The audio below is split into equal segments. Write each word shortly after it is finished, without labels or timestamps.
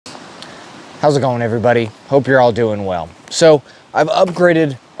How's it going, everybody? Hope you're all doing well. So I've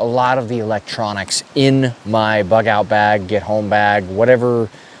upgraded a lot of the electronics in my bug out bag, get home bag, whatever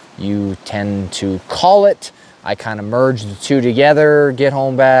you tend to call it. I kind of merged the two together, get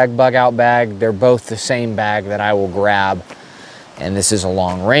home bag, bug out bag. They're both the same bag that I will grab. And this is a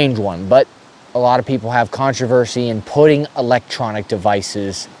long range one, but a lot of people have controversy in putting electronic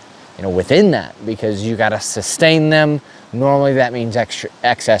devices, within that, because you got to sustain them. Normally that means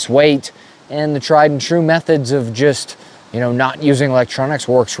excess weight, and the tried and true methods of just, not using electronics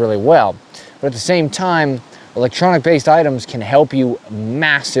works really well. But at the same time, electronic based items can help you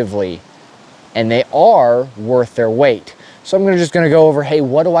massively, and they are worth their weight. So I'm just going to go over, hey,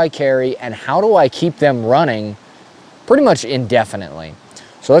 what do I carry and how do I keep them running pretty much indefinitely?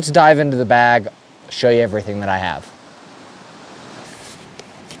 So let's dive into the bag, show you everything that I have.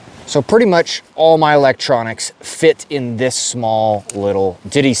 So pretty much all my electronics fit in this small little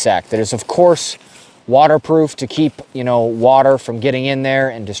ditty sack that is, of course, waterproof to keep, water from getting in there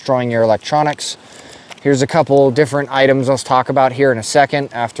and destroying your electronics. Here's a couple different items I'll talk about here in a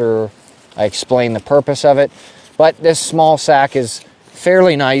second after I explain the purpose of it. But this small sack is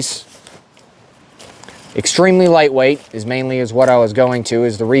fairly nice. Extremely lightweight is what I was going to,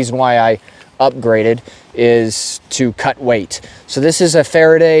 is the reason why I upgraded is to cut weight. So this is a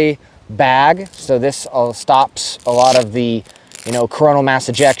Faraday bag. So this stops a lot of the, coronal mass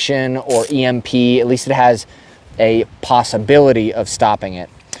ejection or EMP. At least it has a possibility of stopping it.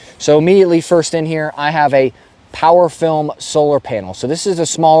 So immediately first in here, I have a PowerFilm solar panel. So this is a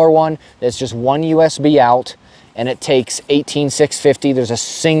smaller one that's just one USB out, and it takes 18650. There's a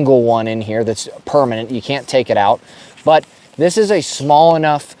single one in here that's permanent. You can't take it out. But this is a small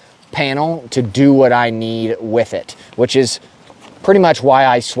enough panel to do what I need with it, which is pretty much why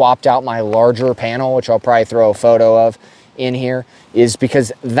I swapped out my larger panel, which I'll probably throw a photo of in here, is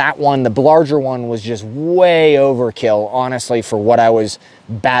because that one, the larger one, was just way overkill, honestly, for what I was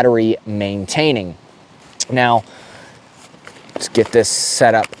battery maintaining. Now, let's get this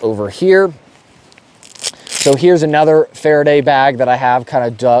set up over here. So here's another Faraday bag that I have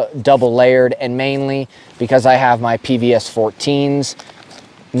kind of double layered, and mainly because I have my PVS 14s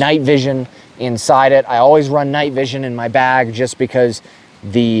night vision inside it. I always run night vision in my bag just because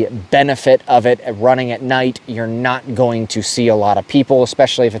the benefit of it running at night, you're not going to see a lot of people,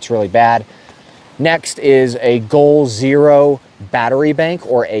 especially if it's really bad. Next is a Goal Zero battery bank,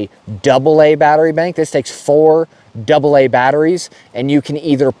 or a AA battery bank. This takes 4 AA batteries, and you can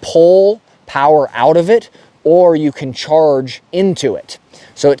either pull power out of it or you can charge into it.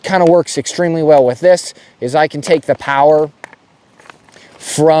 So it kind of works extremely well with this, is I can take the power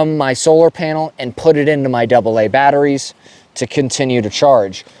from my solar panel and put it into my AA batteries to continue to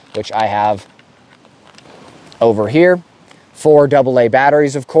charge, which I have over here. 4 AA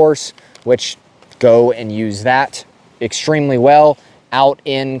batteries, of course, which go and use that extremely well, out,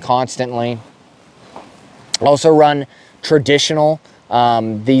 in, constantly. Also run traditional.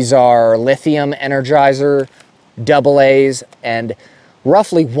 These are lithium energizer AA's, and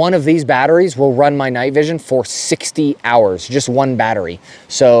roughly one of these batteries will run my night vision for 60 hours, just one battery.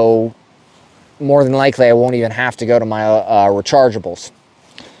 So more than likely I won't even have to go to my rechargeables.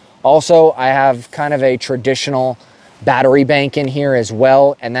 Also, I have kind of a traditional battery bank in here as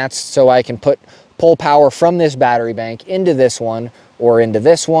well, and that's so I can pull power from this battery bank into this one, or into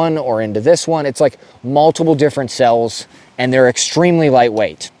this one, or into this one. It's like multiple different cells, and they're extremely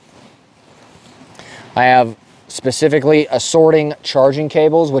lightweight. I have specifically assorting charging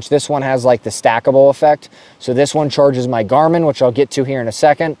cables, which this one has like the stackable effect. So this one charges my Garmin, which I'll get to here in a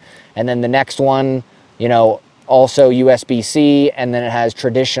second. And then the next one, also USB-C, and then it has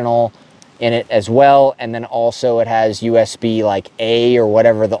traditional in it as well. And then also it has USB like A, or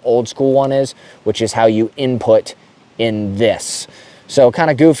whatever the old school one is, which is how you input in this. So kind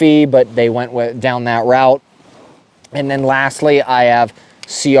of goofy, but they went down that route. And then lastly, I have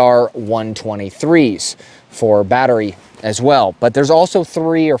CR123s for battery as well. But there's also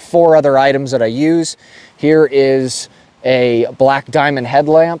 3 or 4 other items that I use. Here is a black diamond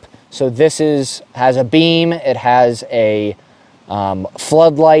headlamp. So this has a beam, it has a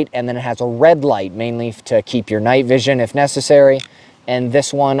floodlight, and then it has a red light, mainly to keep your night vision if necessary. And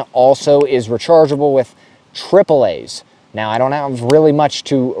this one also is rechargeable with AAA's. Now, I don't have really much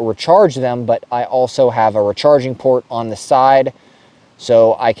to recharge them, but I also have a recharging port on the side,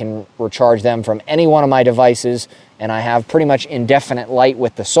 so I can recharge them from any one of my devices, and I have pretty much indefinite light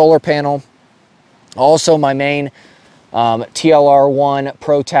with the solar panel. Also, my main TLR1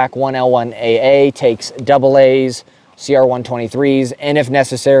 ProTac 1L1AA takes AA's, CR123s, and if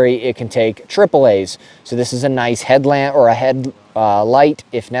necessary, it can take AAAs. So this is a nice headlamp or a head light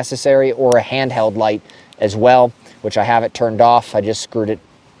if necessary, or a handheld light as well, which I have it turned off. I just screwed it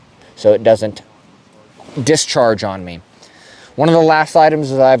so it doesn't discharge on me. One of the last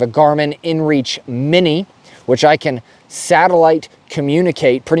items is I have a Garmin InReach Mini, which I can satellite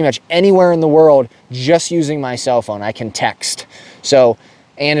communicate pretty much anywhere in the world just using my cell phone. I can text. So,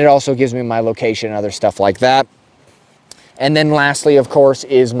 and it also gives me my location and other stuff like that. And then lastly, of course,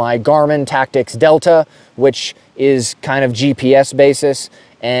 is my Garmin Tactix Delta, which is kind of GPS basis.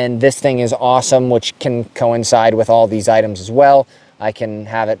 And this thing is awesome, which can coincide with all these items as well. I can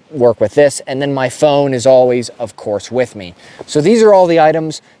have it work with this. And then my phone is always, of course, with me. So these are all the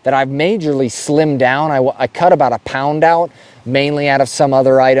items that I've majorly slimmed down. I cut about 1 pound out, mainly out of some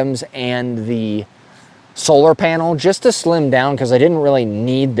other items and the solar panel, just to slim down because I didn't really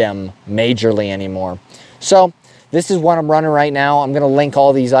need them majorly anymore. So this is what I'm running right now. I'm gonna link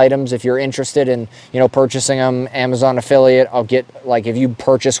all these items if you're interested in, you know, purchasing them. Amazon affiliate, I'll get, like, if you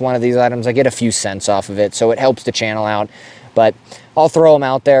purchase one of these items, I get a few cents off of it, so it helps the channel out. But I'll throw them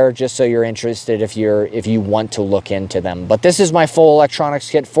out there just so you're interested if you want to look into them. But this is my full electronics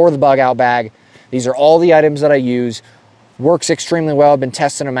kit for the bug out bag. These are all the items that I use. Works extremely well. I've been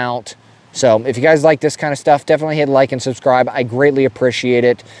testing them out. So if you guys like this kind of stuff, definitely hit like and subscribe. I greatly appreciate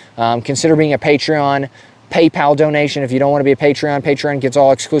it. Consider being a Patreon. PayPal donation if you don't want to be a Patreon. Patreon gets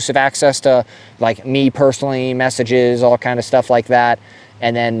all exclusive access to, like, me personally, messages, all kind of stuff like that.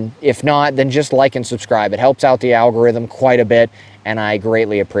 And then if not, then just like and subscribe. It helps out the algorithm quite a bit, and I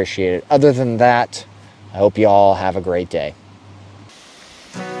greatly appreciate it. Other than that, I hope you all have a great day.